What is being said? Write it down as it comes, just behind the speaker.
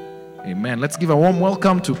Amen. Let's give a warm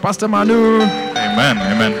welcome to Pastor Manu. Amen.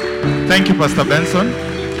 Amen. Thank you, Pastor Benson.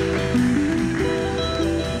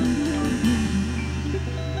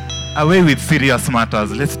 Away with serious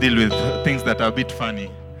matters. Let's deal with things that are a bit funny.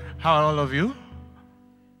 How are all of you?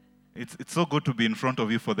 It's so good to be in front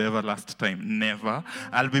of you for the everlast time. Never.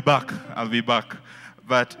 I'll be back.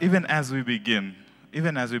 But even as we begin,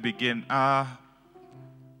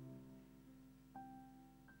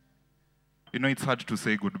 it's hard to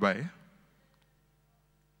say goodbye.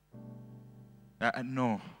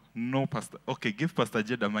 No, Pastor. Okay, give Pastor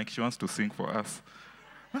Jed a mic. She wants to sing for us.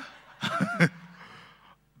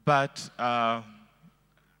 But I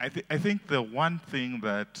think the one thing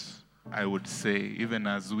that I would say, even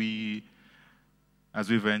as we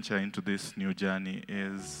venture into this new journey,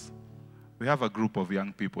 is we have a group of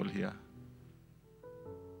young people here.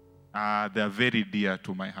 They are very dear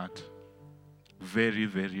to my heart. Very,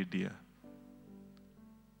 very dear.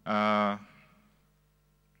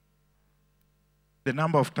 The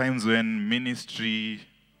number of times when ministry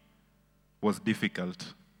was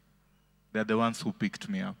difficult, they're the ones who picked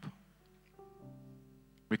me up.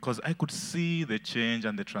 Because I could see the change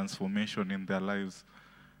and the transformation in their lives.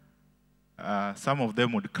 Some of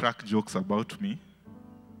them would crack jokes about me.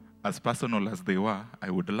 As personal as they were,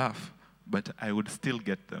 I would laugh, but I would still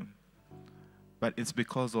get them. But it's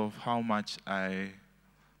because of how much I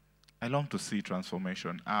long to see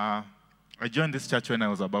transformation. I joined this church when I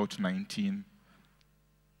was about 19.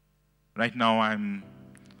 Right now, I'm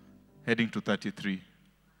heading to 33.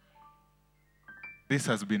 This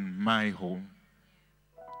has been my home.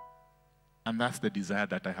 And that's the desire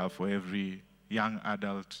that I have for every young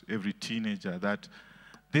adult, every teenager, that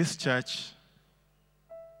this church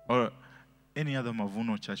or any other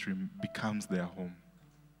Mavuno church becomes their home.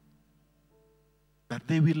 That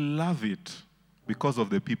they will love it because of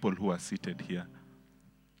the people who are seated here.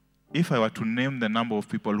 If I were to name the number of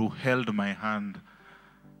people who held my hand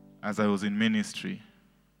as I was in ministry,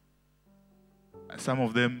 some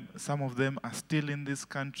of them are still in this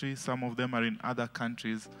country, some of them are in other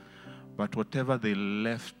countries, but whatever they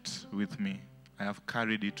left with me, I have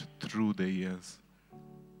carried it through the years.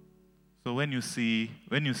 So when you see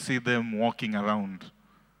them walking around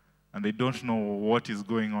and they don't know what is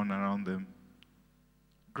going on around them,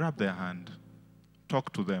 grab their hand,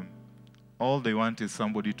 talk to them. All they want is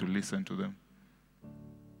somebody to listen to them.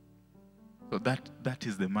 So that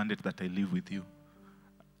is the mandate that I live with you.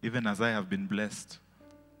 Even as I have been blessed,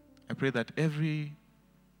 I pray that every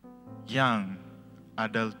young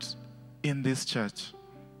adult in this church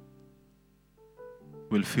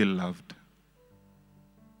will feel loved,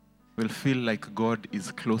 will feel like God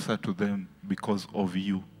is closer to them because of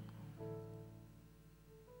you,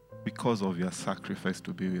 because of your sacrifice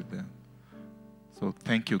to be with them. So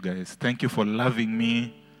thank you, guys. Thank you for loving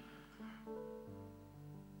me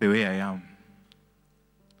the way I am.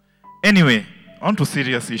 Anyway, on to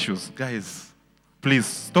serious issues. Guys, please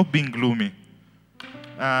stop being gloomy.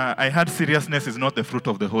 I heard seriousness is not the fruit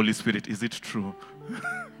of the Holy Spirit. Is it true?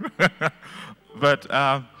 But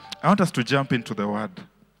I want us to jump into the Word.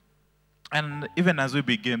 And even as we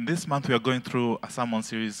begin, this month we are going through a sermon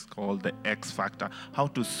series called The X Factor, how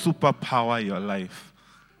to superpower your life.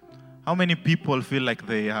 How many people feel like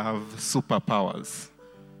they have superpowers?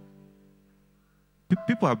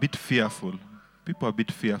 People are a bit fearful.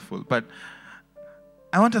 But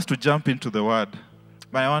I want us to jump into the Word.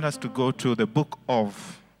 But I want us to go to the book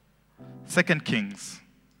of 2 Kings,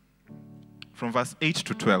 from verse 8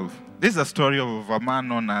 to 12. This is a story of a man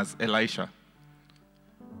known as Elisha.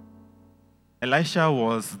 Elisha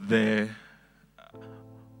was the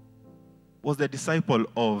disciple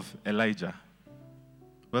of Elijah.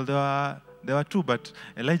 Well, there were two, but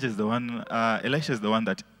Elisha is the one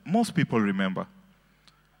that most people remember.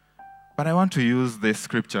 But I want to use this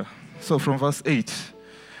scripture. So from verse 8,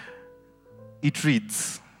 it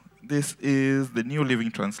reads, this is the New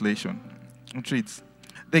Living Translation. It reads,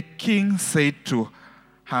 the king said to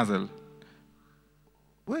Hazael,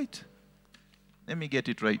 wait, let me get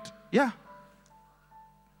it right. Yeah.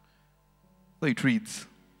 So it reads,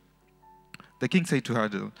 the king said to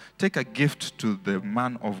Hazael, take a gift to the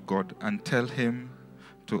man of God and tell him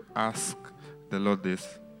to ask the Lord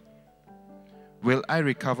this. Will I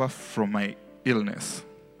recover from my illness?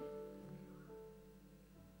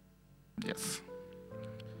 Yes.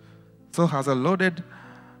 So Hazael loaded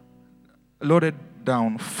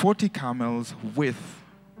down 40 camels with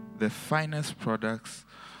the finest products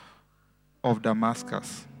of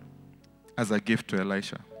Damascus as a gift to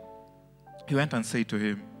Elisha. He went and said to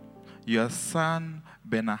him, your son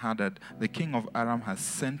Ben-Hadad, the king of Aram, has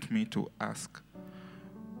sent me to ask,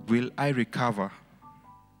 will I recover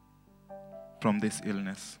from this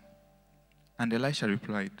illness? And Elisha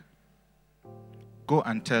replied, go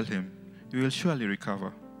and tell him, you will surely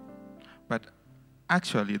recover. But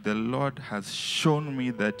actually, the Lord has shown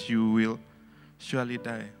me that you will surely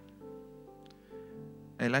die.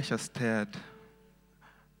 Elisha stared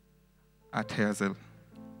at Hazael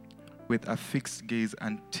with a fixed gaze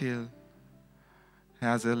until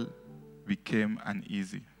Hazael became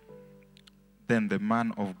uneasy. Then the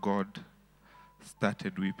man of God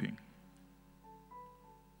started weeping.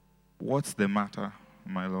 What's the matter,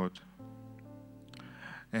 my Lord?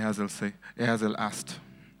 Hazael asked.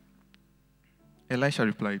 Elisha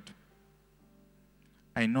replied,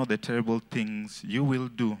 I know the terrible things you will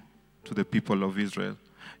do to the people of Israel.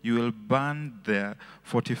 You will burn their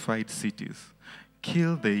fortified cities,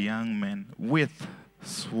 kill the young men with a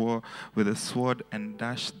sword, and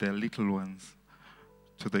dash their little ones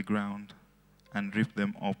to the ground, and rip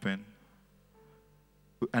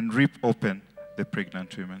open the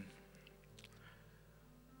pregnant women.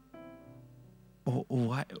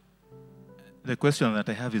 Why? The question that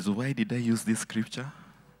I have is, why did I use this scripture?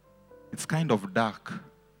 It's kind of dark,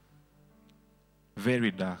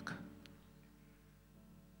 very dark.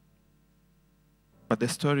 But the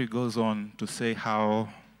story goes on to say how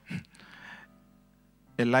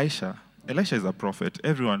Elisha is a prophet.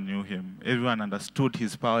 Everyone knew him. Everyone understood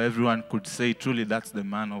his power. Everyone could say, truly, that's the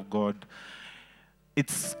man of God.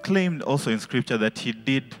 It's claimed also in scripture that he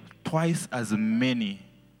did twice as many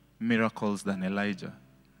miracles than Elijah.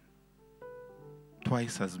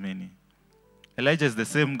 Twice as many. Elijah is the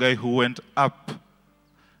same guy who went up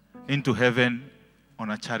into heaven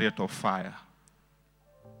on a chariot of fire.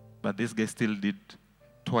 But this guy still did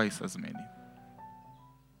twice as many.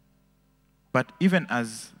 But even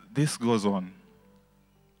as this goes on,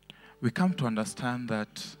 we come to understand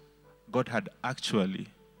that God had actually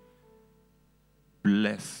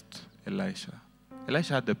blessed Elisha.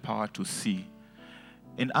 Elisha had the power to see.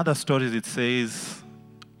 In other stories, it says,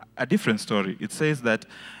 a different story. It says that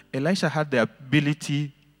Elisha had the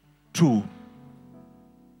ability to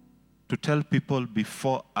tell people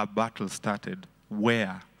before a battle started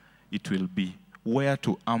where it will be, where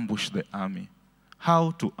to ambush the army,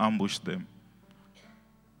 how to ambush them.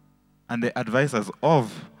 And the advisors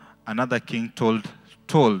of another king told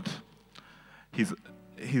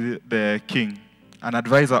the king, an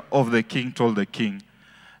advisor of the king told the king,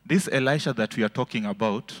 this Elisha that we are talking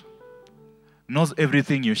about knows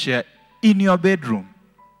everything you share in your bedroom.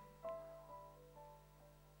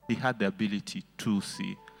 He had the ability to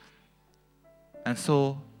see. And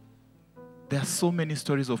so, there are so many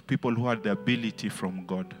stories of people who had the ability from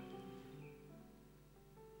God.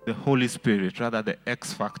 The Holy Spirit, rather the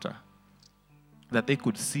X factor, that they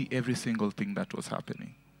could see every single thing that was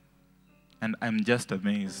happening. And I'm just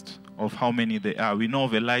amazed of how many there are. We know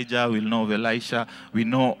of Elijah, we know of Elisha, we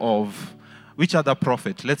know of... Which other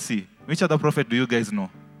prophet? Let's see. Which other prophet do you guys know?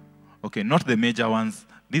 Okay, not the major ones.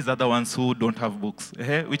 These are the ones who don't have books.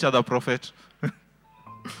 Which other prophet?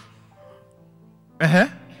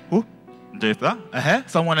 Who? Jephthah?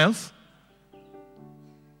 Someone else?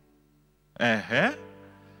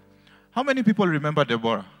 How many people remember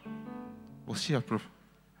Deborah? Was she a prophet?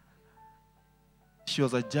 She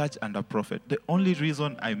was a judge and a prophet. The only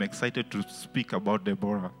reason I'm excited to speak about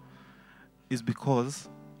Deborah is because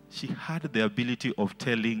she had the ability of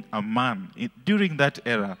telling a man during that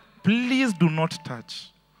era, please do not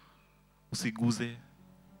touch. Usiguze.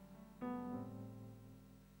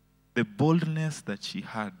 The boldness that she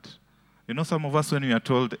had. You know, some of us, when we are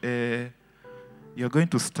told, you're going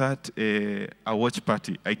to start a watch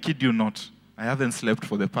party. I kid you not. I haven't slept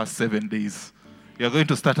for the past 7 days. You're going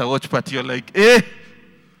to start a watch party. You're like,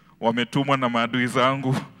 wametumwa na maadui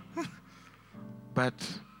zangu. But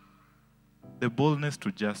the boldness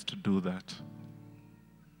to just do that,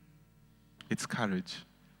 it's courage.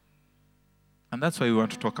 And that's why we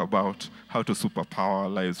want to talk about how to superpower our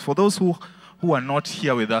lives. For those who are not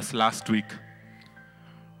here with us last week,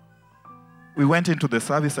 we went into the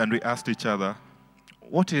service and we asked each other,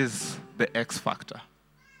 what is the X factor?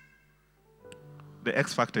 The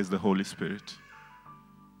X factor is the Holy Spirit.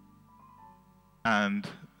 And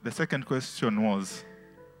the second question was,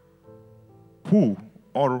 who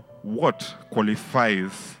or what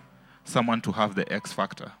qualifies someone to have the X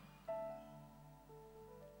factor?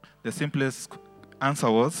 The simplest answer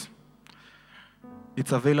was,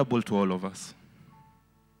 it's available to all of us.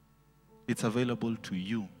 It's available to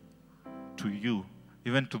you. To you.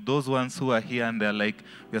 Even to those ones who are here and they're like,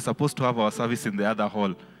 we're supposed to have our service in the other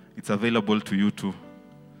hall. It's available to you too.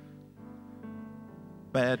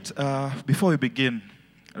 But before we begin,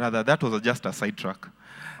 rather, that was just a sidetrack.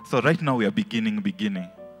 So right now we are beginning.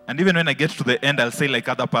 And even when I get to the end, I'll say like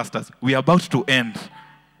other pastors, we're about to end.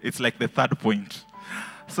 It's like the third point.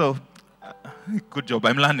 So, good job.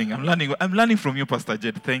 I'm learning from you, Pastor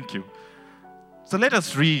Jed. Thank you. So let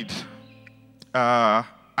us read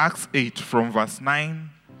Acts 8 from verse 9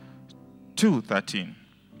 to 13.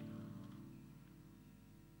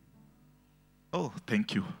 Oh,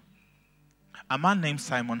 thank you. A man named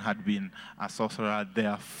Simon had been a sorcerer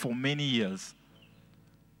there for many years.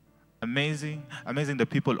 Amazing the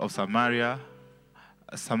people of Samaria,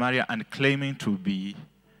 and claiming to be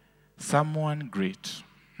someone great.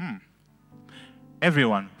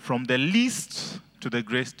 Everyone, from the least to the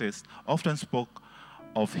greatest, often spoke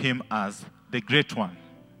of him as the great one,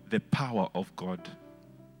 the power of God.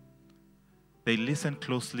 They listened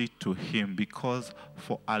closely to him because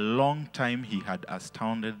for a long time he had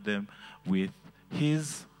astounded them with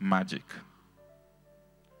his magic.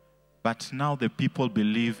 But now the people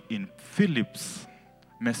believe in Philip's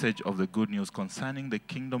message of the good news concerning the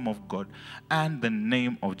kingdom of God and the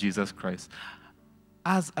name of Jesus Christ.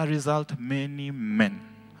 As a result, many men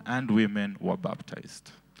and women were baptized.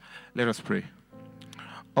 Let us pray.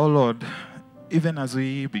 Oh Lord, even as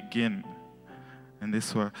we begin in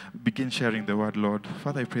this word, begin sharing the word, Lord,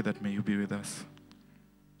 Father, I pray that may you be with us.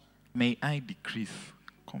 May I decrease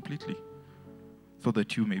completely so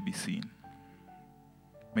that you may be seen.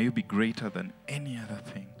 May you be greater than any other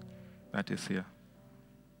thing that is here.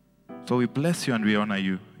 So we bless you and we honor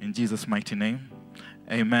you. In Jesus' mighty name,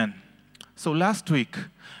 amen. So last week,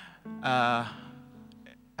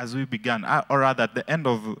 as we began, or rather at the end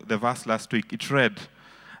of the verse last week, it read,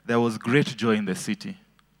 there was great joy in the city.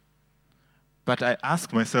 But I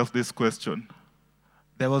asked myself this question.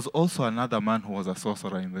 There was also another man who was a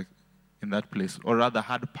sorcerer in that place, or rather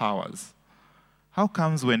had powers. How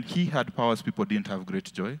comes when he had powers, people didn't have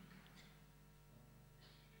great joy?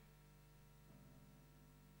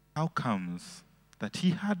 How comes that he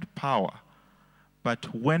had power,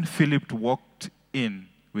 but when Philip walked in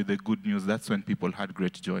with the good news, that's when people had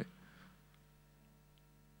great joy?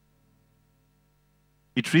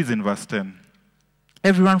 It reads in verse 10,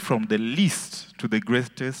 everyone from the least to the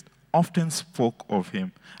greatest often spoke of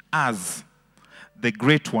him as the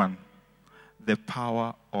great one, the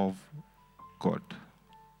power of God.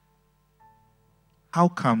 How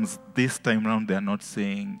comes this time around they are not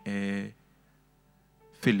saying,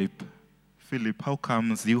 Philip, how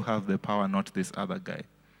comes you have the power, not this other guy?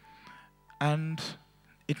 And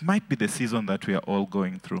it might be the season that we are all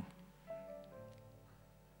going through.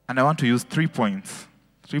 And I want to use 3 points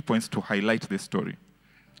to highlight this story.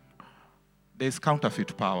 There's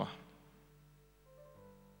counterfeit power.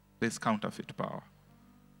 There's counterfeit power.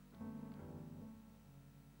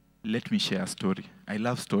 Let me share a story. I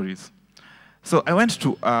love stories. So I went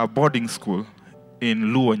to a boarding school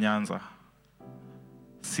in Luo, Nyanza,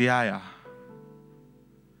 Siaya.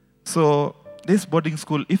 So this boarding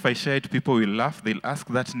school, if I share it, people will laugh. They'll ask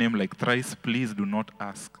that name like thrice. Please do not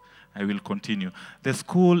ask. I will continue. The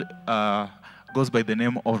school goes by the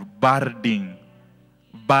name of Barding.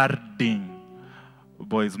 Barding.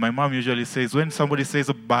 Boys, my mom usually says, when somebody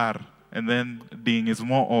says bar, and then ding is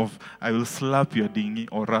more of, I will slap your dinghy,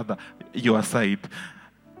 or rather, your side.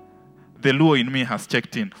 The Luo in me has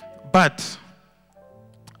checked in. But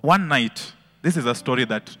one night, this is a story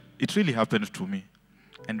that it really happened to me,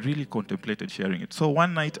 and really contemplated sharing it. So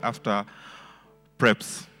one night after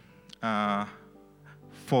preps,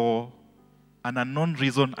 for an unknown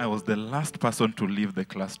reason, I was the last person to leave the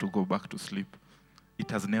class to go back to sleep.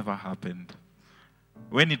 It has never happened.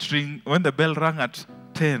 When the bell rang at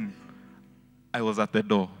 10, I was at the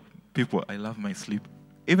door. People, I love my sleep.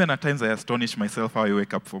 Even at times I astonish myself how I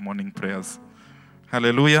wake up for morning prayers.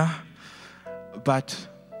 Hallelujah. But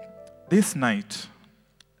this night,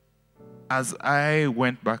 as I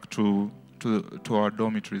went back to our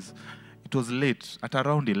dormitories, it was late, at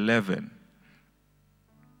around 11.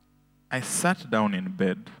 I sat down in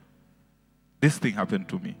bed. This thing happened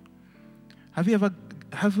to me. Have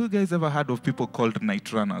you guys ever heard of people called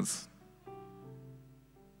night runners?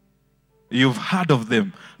 You've heard of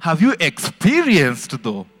them. Have you experienced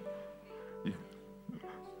though?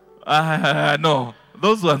 No,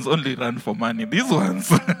 those ones only run for money. These ones.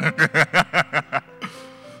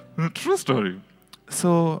 True story.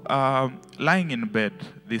 So, lying in bed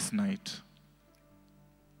this night,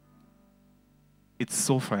 it's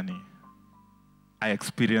so funny. I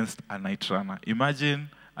experienced a night runner. Imagine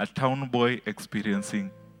a town boy experiencing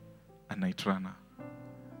a night runner.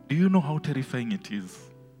 Do you know how terrifying it is?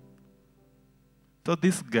 So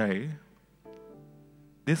this guy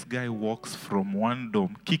walks from one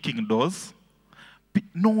dorm, kicking doors.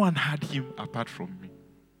 No one had him apart from me.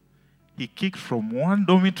 he kicked from one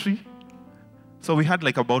dormitory. So we had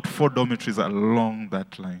like about 4 dormitories along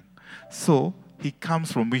that line. So he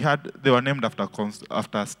comes from, they were named after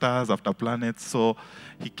stars, after planets. So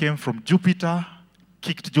he came from Jupiter,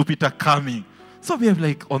 kicked Jupiter coming. So we have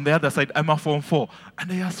like on the other side, I'm a form 4.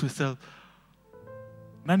 And I asked myself,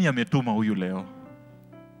 nani ametuma huyu leo?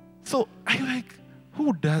 So I like,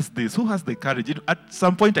 who does this? Who has the courage? At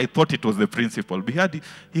some point, I thought it was the principal.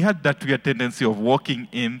 He had that weird tendency of walking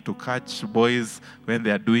in to catch boys when they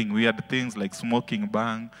are doing weird things like smoking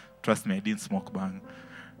bang. Trust me, I didn't smoke bang.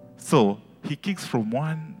 So he kicks from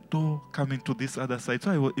one door coming to this other side.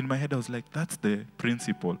 So in my head, I was like, that's the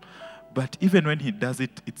principal. But even when he does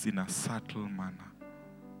it, it's in a subtle manner.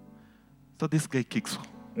 So this guy kicks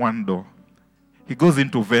one door. He goes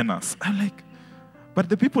into Venus. I'm like, but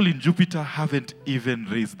the people in Jupiter haven't even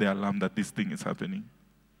raised the alarm that this thing is happening.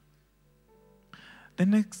 The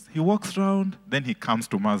next, he walks around, then he comes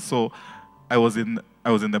to Mars. So I was in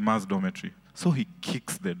the Mars dormitory. So he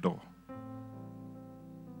kicks the door.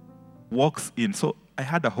 Walks in. So I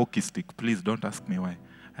had a hockey stick. Please don't ask me why.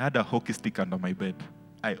 I had a hockey stick under my bed.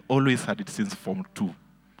 I always had it since Form 2.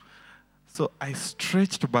 So I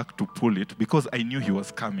stretched back to pull it because I knew he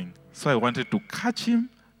was coming. So I wanted to catch him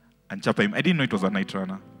and chop him. I didn't know it was a night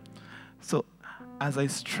runner. So as I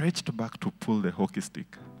stretched back to pull the hockey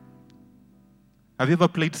stick, have you ever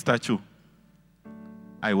played statue?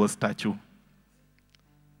 I was statue.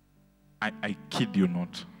 I kid you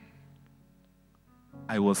not.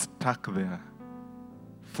 I was stuck there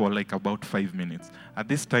for like about 5 minutes. At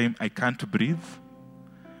this time, I can't breathe.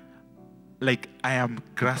 Like I am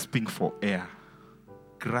grasping for air,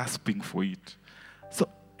 grasping for it. So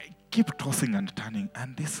I keep tossing and turning,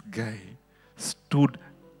 and this guy stood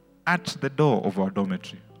at the door of our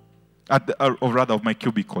dormitory, or rather of my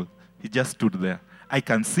cubicle. He just stood there. I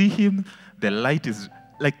can see him. The light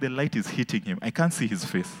is hitting him. I can't see his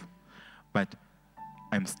face, but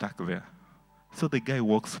I'm stuck there. So the guy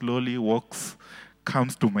walks slowly,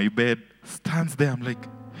 comes to my bed, stands there. I'm like,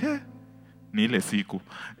 hey, nile siku.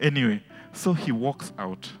 Anyway, so he walks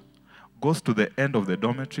out, goes to the end of the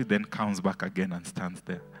dormitory, then comes back again and stands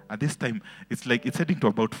there. At this time, it's heading to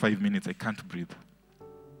about 5 minutes. I can't breathe.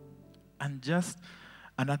 And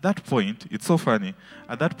at that point, it's so funny.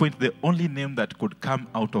 At that point, the only name that could come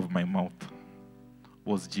out of my mouth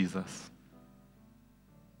was Jesus.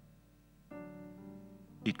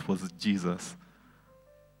 It was Jesus.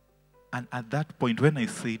 And at that point, when I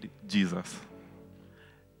said Jesus,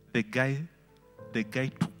 the guy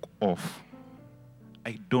took off.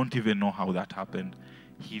 I don't even know how that happened.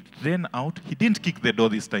 He ran out. He didn't kick the door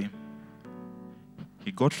this time.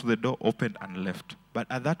 He got to the door, opened, and left. But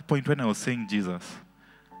at that point, when I was saying Jesus,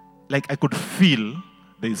 like I could feel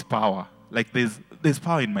there's power. Like there's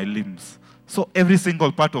power in my limbs. So every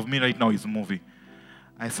single part of me right now is moving.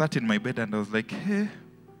 I sat in my bed and I was like, hey,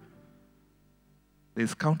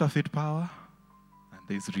 there's counterfeit power and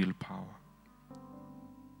there's real power.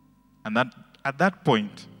 And at that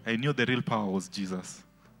point, I knew the real power was Jesus.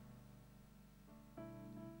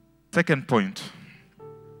 Second point,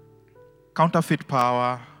 counterfeit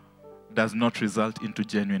power does not result into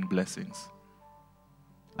genuine blessings.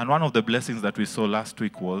 And one of the blessings that we saw last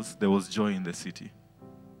week was there was joy in the city.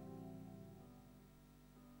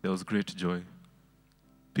 There was great joy.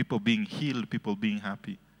 People being healed, people being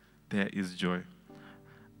happy. There is joy.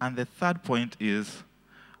 And the third point is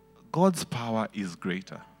God's power is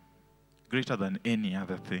greater than any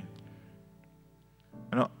other thing.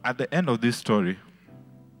 You know, at the end of this story,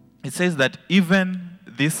 it says that even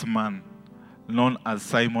this man, known as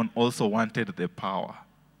Simon, also wanted the power.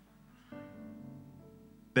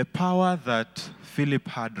 The power that Philip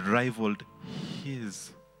had rivaled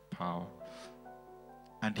his power.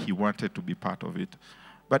 And he wanted to be part of it.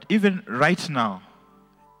 But even right now,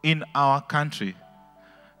 in our country,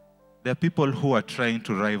 there are people who are trying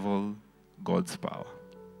to rival God's power.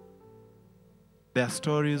 There are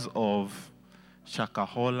stories of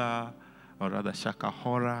Shakahola, or rather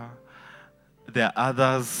Shakahora. There are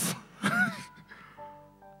others.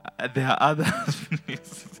 There are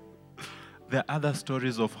other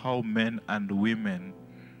stories of how men and women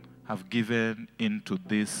have given into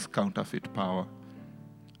this counterfeit power.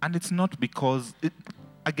 And it's not because,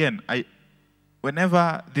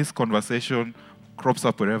 whenever this conversation crops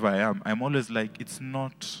up wherever I am, I'm always like, it's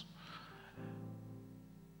not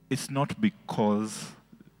because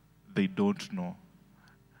they don't know.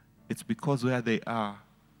 It's because where they are,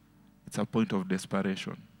 it's a point of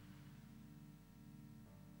desperation.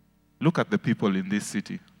 Look at the people in this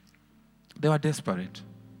city. They were desperate.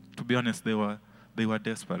 To be honest, they were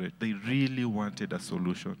desperate. They really wanted a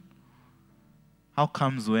solution. How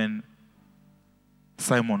comes when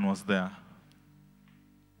Simon was there.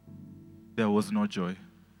 There was no joy.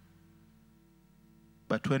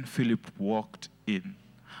 But when Philip walked in,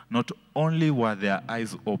 not only were their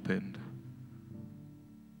eyes opened,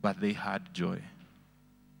 but they had joy.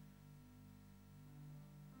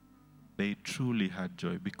 They truly had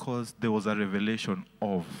joy because there was a revelation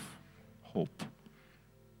of hope.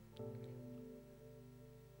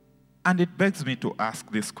 And it begs me to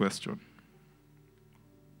ask this question.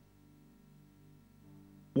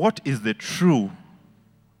 What is the true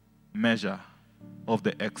measure of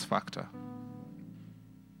the X factor?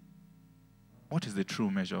 What is the true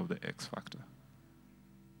measure of the X factor?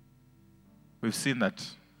 We've seen that,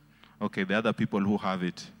 okay, the other people who have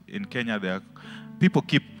it. In Kenya, people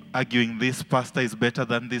keep arguing this pastor is better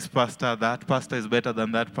than this pastor, that pastor is better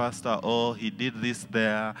than that pastor, or he did this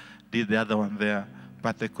there, did the other one there.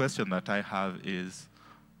 But the question that I have is,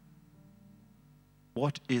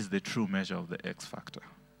 what is the true measure of the X factor?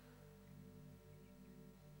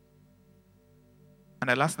 And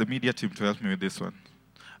I'll ask the media team to help me with this one.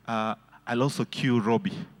 I'll also cue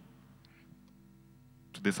Robbie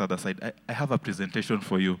to this other side. I have a presentation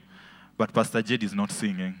for you, but Pastor Jade is not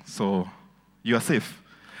singing, so you are safe.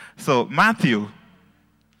 So Matthew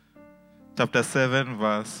chapter 7,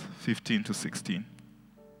 verse 15 to 16.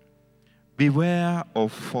 Beware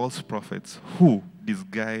of false prophets who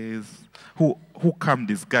come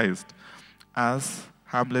disguised as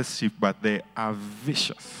harmless sheep, but they are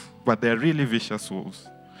vicious. But they are really vicious wolves.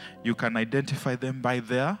 You can identify them by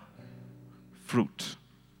their fruit.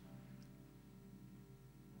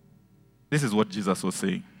 This is what Jesus was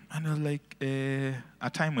saying. And I was like, a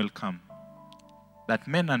time will come that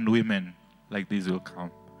men and women like this will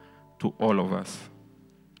come to all of us.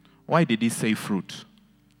 Why did he say fruit?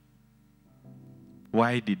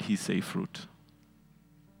 Why did he say fruit?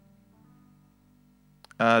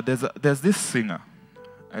 There's this singer.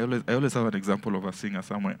 I always have an example of a singer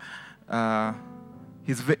somewhere.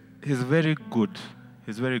 He's very good.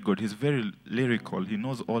 He's very good. He's very lyrical. He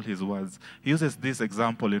knows all his words. He uses this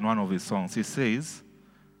example in one of his songs. He says,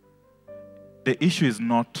 the issue is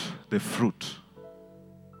not the fruit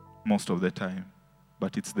most of the time,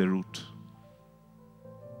 but it's the root.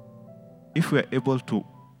 If we're able to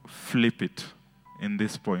flip it in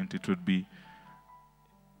this point, it would be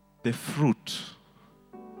the fruit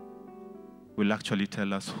will actually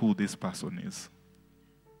tell us who this person is.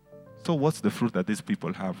 So what's the fruit that these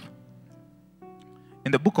people have?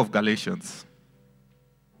 In the book of Galatians,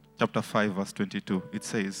 chapter 5, verse 22, it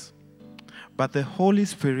says, but the Holy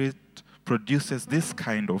Spirit produces this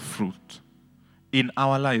kind of fruit in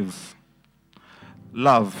our lives: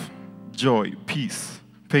 love, joy, peace,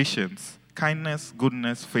 patience, kindness,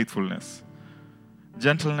 goodness, faithfulness,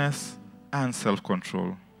 gentleness, and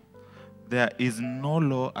self-control. There is no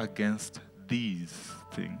law against these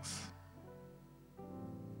things.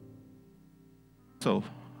 So,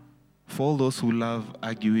 for all those who love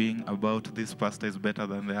arguing about this pastor is better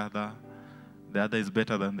than the other is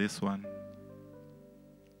better than this one,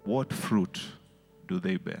 what fruit do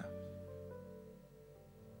they bear?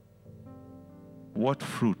 What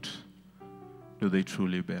fruit do they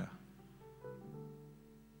truly bear?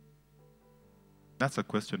 That's a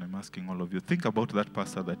question I'm asking all of you. Think about that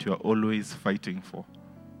pastor that you are always fighting for.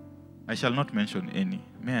 I shall not mention any.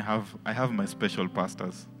 I have my special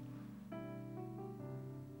pastors.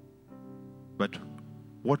 But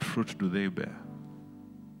what fruit do they bear?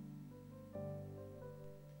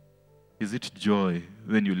 Is it joy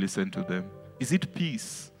when you listen to them? Is it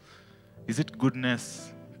peace? Is it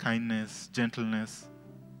goodness, kindness, gentleness,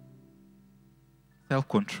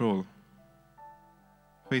 self-control,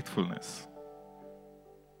 faithfulness?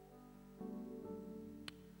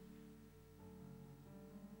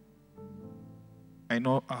 I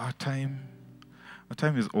know our time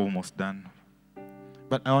is almost done.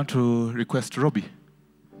 But I want to request Robbie.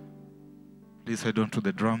 Please head on to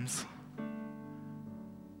the drums.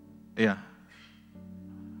 Yeah.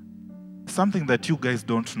 Something that you guys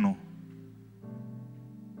don't know.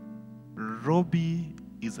 Robbie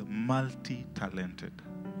is multi-talented.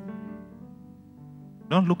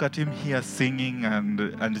 Don't look at him here singing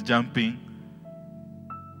and jumping.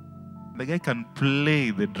 The guy can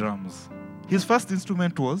play the drums. His first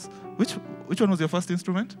instrument was, which one was your first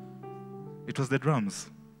instrument? It was the drums.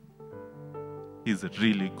 He's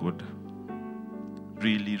really good.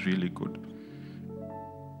 Really, really good.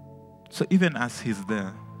 So even as he's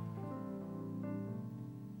there,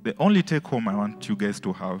 the only take home I want you guys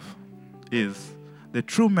to have is the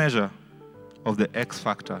true measure of the X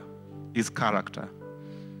factor is character.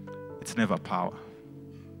 It's never power.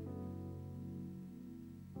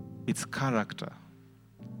 It's character.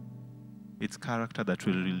 It's character that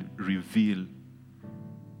will reveal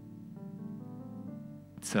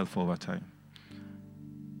itself over time.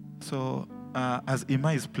 So as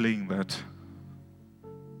Emma is playing that,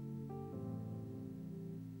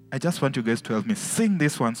 I just want you guys to help me sing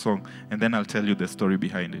this one song, and then I'll tell you the story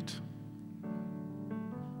behind it.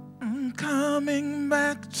 I'm coming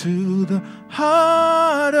back to the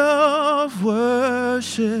heart of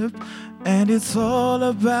worship, and it's all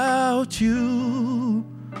about you.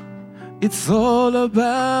 It's all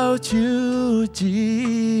about you,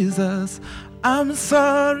 Jesus. I'm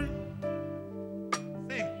sorry.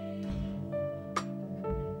 Sing.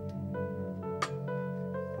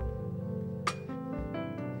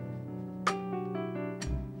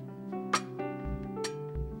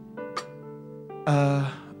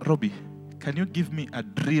 Robbie, can you give me a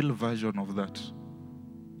drill version of that?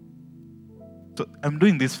 So I'm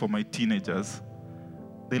doing this for my teenagers.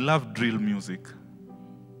 They love drill music.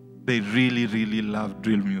 They really, really love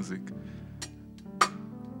drill music.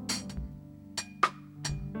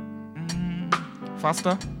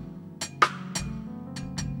 Faster.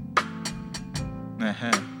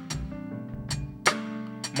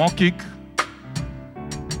 More kick.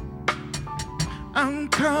 I'm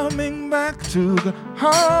coming back to the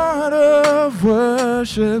heart of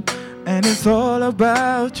worship, and it's all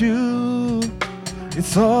about you.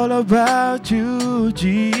 It's all about you,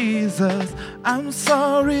 Jesus. I'm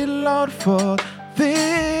sorry, Lord, for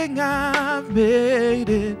thing I made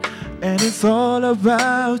it, and it's all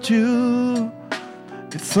about you.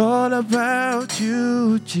 It's all about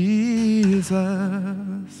you, Jesus.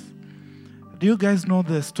 Do you guys know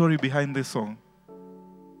the story behind this song?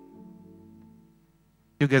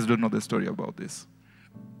 You guys don't know the story about this.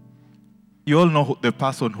 You all know the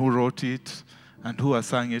person who wrote it and who has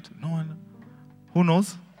sang it. No one. Who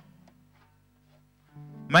knows?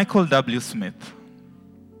 Michael W. Smith.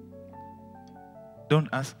 Don't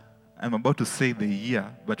ask. I'm about to say the year,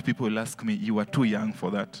 but people will ask me, you were too young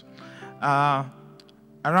for that.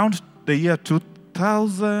 Around the year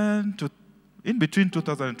 2000, in between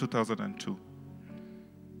 2000 and 2002.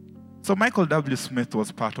 So Michael W. Smith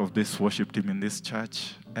was part of this worship team in this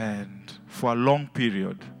church, and for a long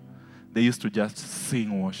period, they used to just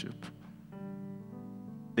sing worship.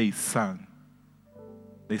 They sang.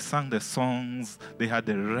 They sang the songs, they had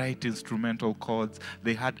the right instrumental chords,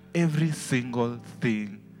 they had every single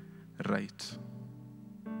thing right.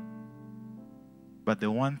 But the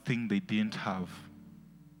one thing they didn't have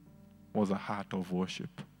was a heart of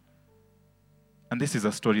worship. And this is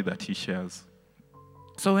a story that he shares.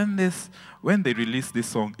 So when they released this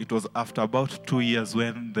song, it was after about 2 years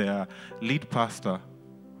when their lead pastor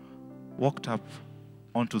walked up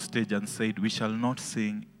onto stage and said, "We shall not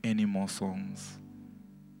sing any more songs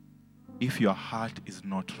if your heart is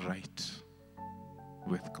not right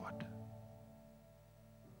with God."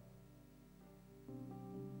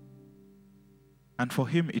 And for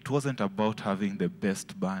him, it wasn't about having the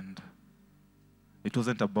best band. It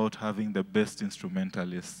wasn't about having the best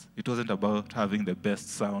instrumentalists. It wasn't about having the best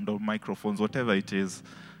sound or microphones, whatever it is.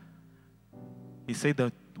 He said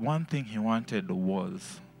that one thing he wanted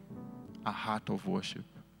was a heart of worship.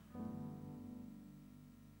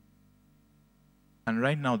 And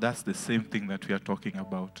right now, that's the same thing that we are talking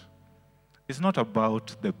about. It's not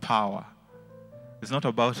about the power. It's not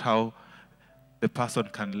about how the person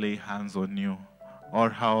can lay hands on you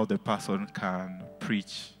or how the person can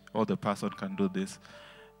preach or the person can do this.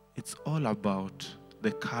 It's all about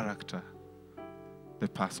the character the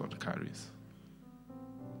person carries.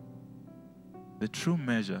 The true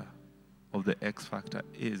measure of the X factor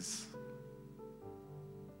is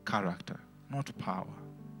character, not power.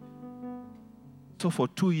 So for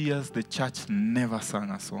 2 years, the church never sang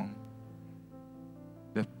a song.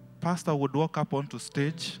 The pastor would walk up onto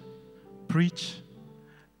stage, preach,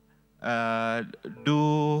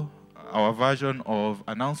 do our version of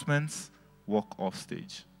announcements, walk off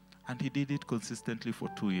stage. And he did it consistently for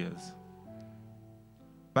 2 years.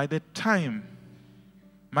 By the time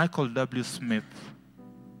Michael W. Smith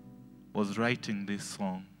was writing this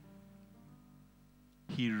song,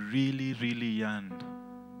 he really, really yearned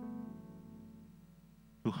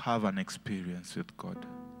to have an experience with God.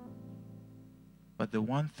 But the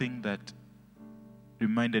one thing that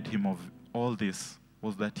reminded him of all this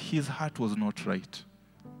was that his heart was not right.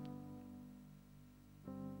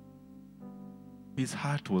 His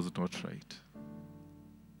heart was not right.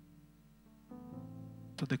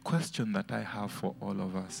 So the question that I have for all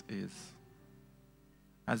of us is,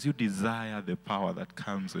 as you desire the power that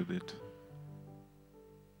comes with it,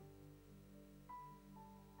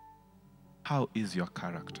 how is your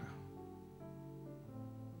character?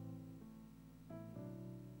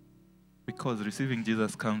 Because receiving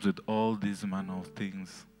Jesus comes with all these manner of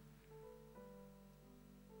things.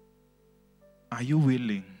 Are you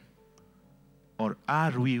willing, or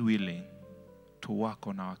are we willing to work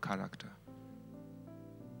on our character?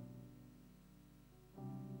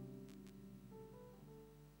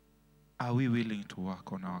 Are we willing to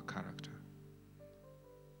work on our character?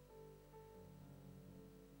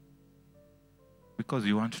 Because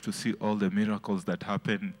you want to see all the miracles that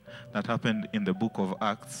happened in the book of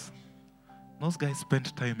Acts. Those guys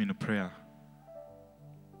spent time in prayer.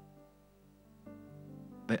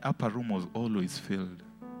 The upper room was always filled.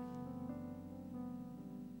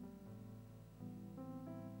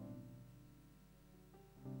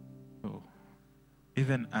 So,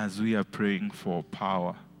 even as we are praying for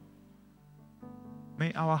power,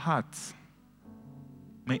 may our hearts,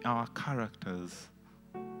 may our characters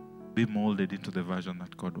be molded into the version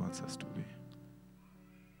that God wants us to be.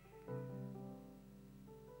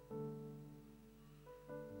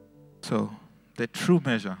 So, the true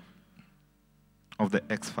measure of the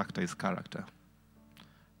X factor is character,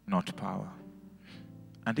 not power.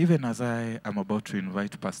 And even as I am about to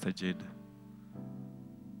invite Pastor Jade,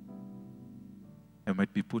 I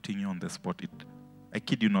might be putting you on the spot. I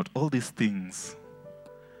kid you not, all these things,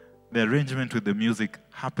 the arrangement with the music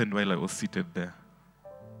happened while I was seated there.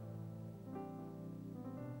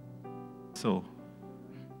 So,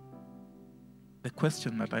 the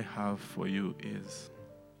question that I have for you is,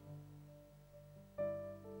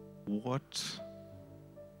 what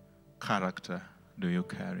character do you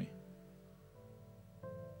carry?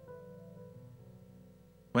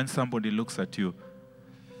 When somebody looks at you,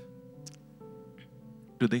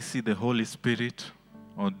 do they see the Holy Spirit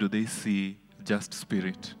or do they see just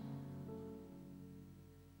spirit?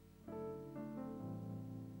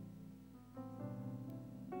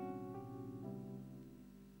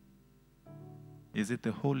 Is it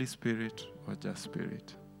the Holy Spirit or just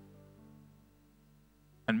spirit?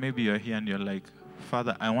 And maybe you're here and you're like,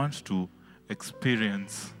 Father, I want to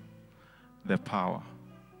experience the power.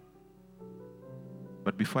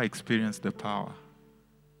 But before I experience the power,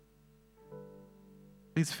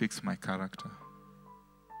 please fix my character.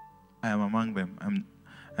 I am among them.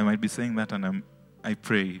 I might be saying that and I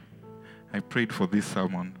prayed for this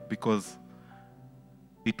sermon because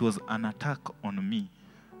it was an attack on me.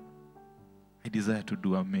 I desire to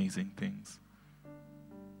do amazing things.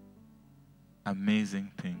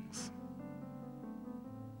 Amazing things.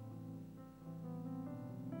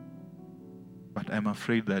 But I'm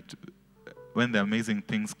afraid that when the amazing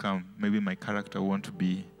things come, maybe my character won't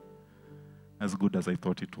be as good as I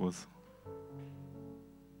thought it was.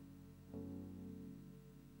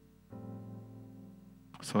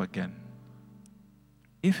 So again,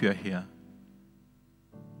 if you're here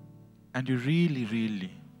and you really,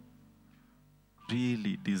 really,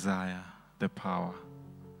 really desire the power,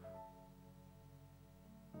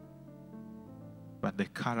 but the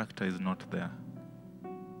character is not there,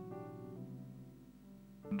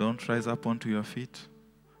 don't rise up onto your feet.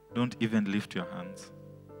 Don't even lift your hands.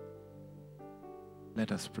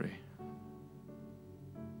 Let us pray.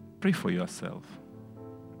 Pray for yourself.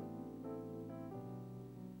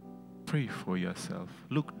 Pray for yourself.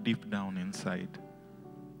 Look deep down inside.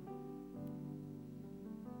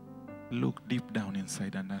 Look deep down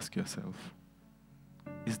inside and ask yourself,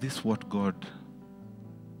 is this what God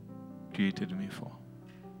created me for?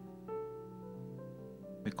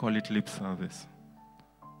 We call it lip service.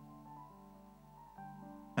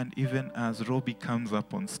 And even as Robbie comes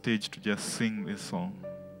up on stage to just sing this song,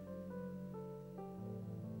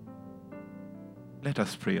 let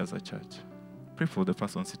us pray as a church. Pray for the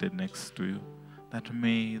person seated next to you, that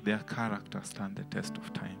may their character stand the test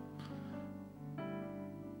of time.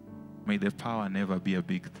 May the power never be a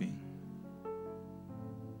big thing.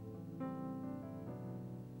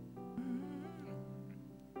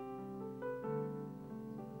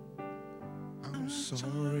 I'm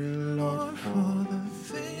sorry, Lord, for the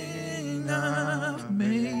thing I've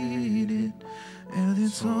made it, and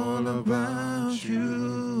it's all about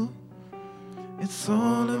you. It's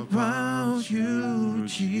all about you,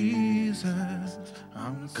 Jesus.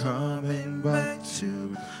 I'm coming back to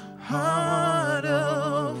the heart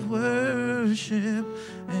of worship,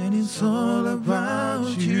 and it's all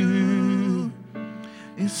about you.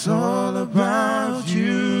 It's all about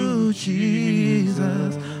you,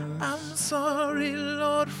 Jesus. I'm sorry,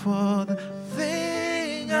 Lord, for the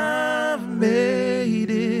thing I've made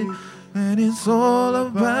it, and it's all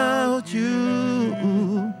about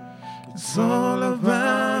you. It's all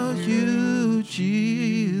about you,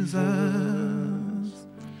 Jesus.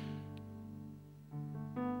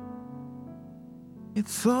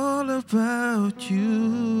 It's all about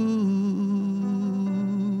you.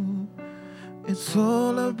 It's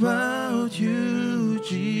all about you,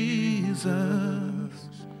 Jesus.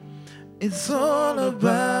 It's all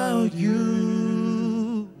about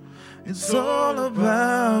you. It's all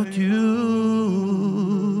about you.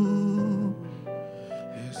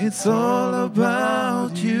 It's all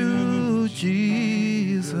about you,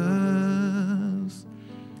 Jesus.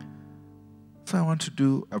 So I want to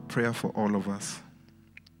do a prayer for all of us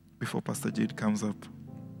before Pastor Jade comes up.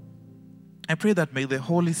 I pray that may the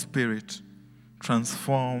Holy Spirit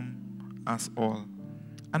transform us all.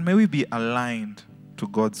 And may we be aligned to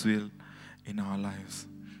God's will in our lives.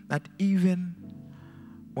 That even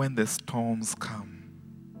when the storms come,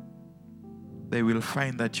 they will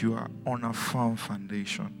find that you are on a firm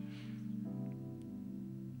foundation.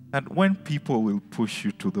 That when people will push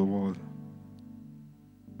you to the wall,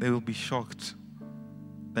 they will be shocked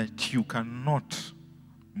that you cannot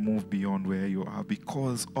move beyond where you are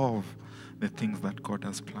because of the things that God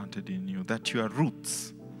has planted in you. That your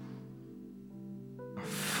roots are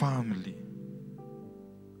firmly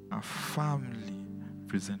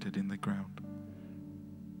presented in the ground.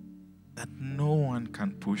 That no one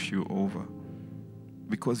can push you over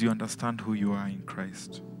because you understand who you are in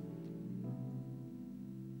Christ.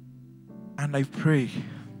 And I pray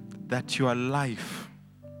that your life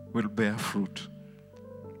will bear fruit.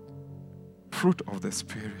 Fruit of the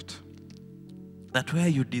Spirit. That where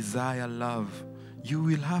you desire love, you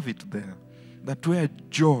will have it there. That where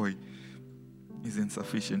joy is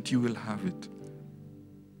insufficient, you will have it.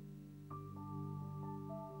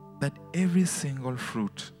 That every single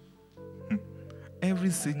fruit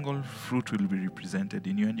will be represented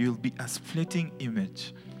in you, and you'll be a splitting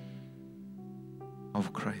image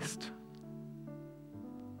of Christ.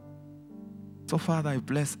 So, Father, I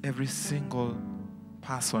bless every single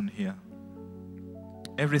person here,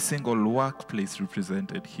 every single workplace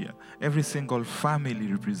represented here, every single family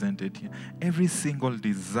represented here, every single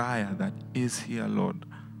desire that is here, Lord,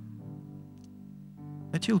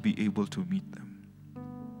 that you'll be able to meet them.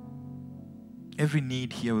 Every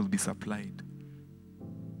need here will be supplied.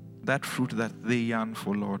 That fruit that they yearn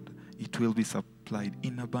for, Lord, it will be supplied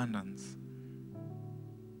in abundance.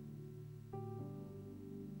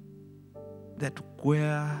 That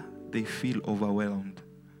where they feel overwhelmed,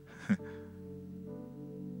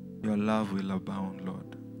 your love will abound,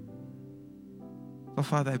 Lord. So,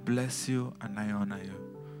 Father, I bless you and I honor you.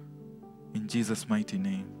 In Jesus' mighty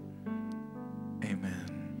name, amen.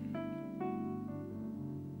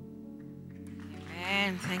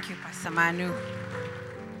 Amen. Thank you, Pastor Manu.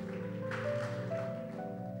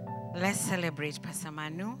 Let's celebrate Pastor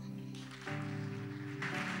Manu.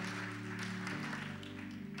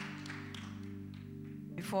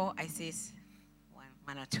 Before I say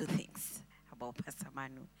one or two things about Pastor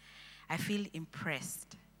Manu, I feel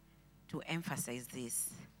impressed to emphasize this.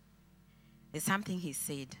 There's something he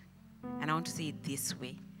said, and I want to say it this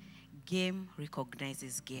way. Game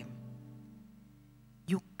recognizes game.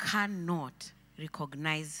 You cannot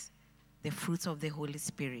recognize the fruits of the Holy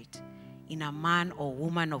Spirit in a man or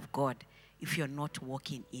woman of God if you're not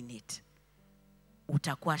walking in it.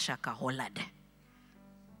 Utakuwa shakaholad.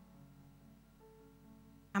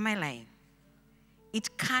 Am I lying?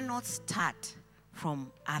 It cannot start from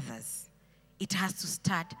others. It has to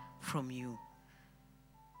start from you.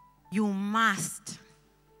 You must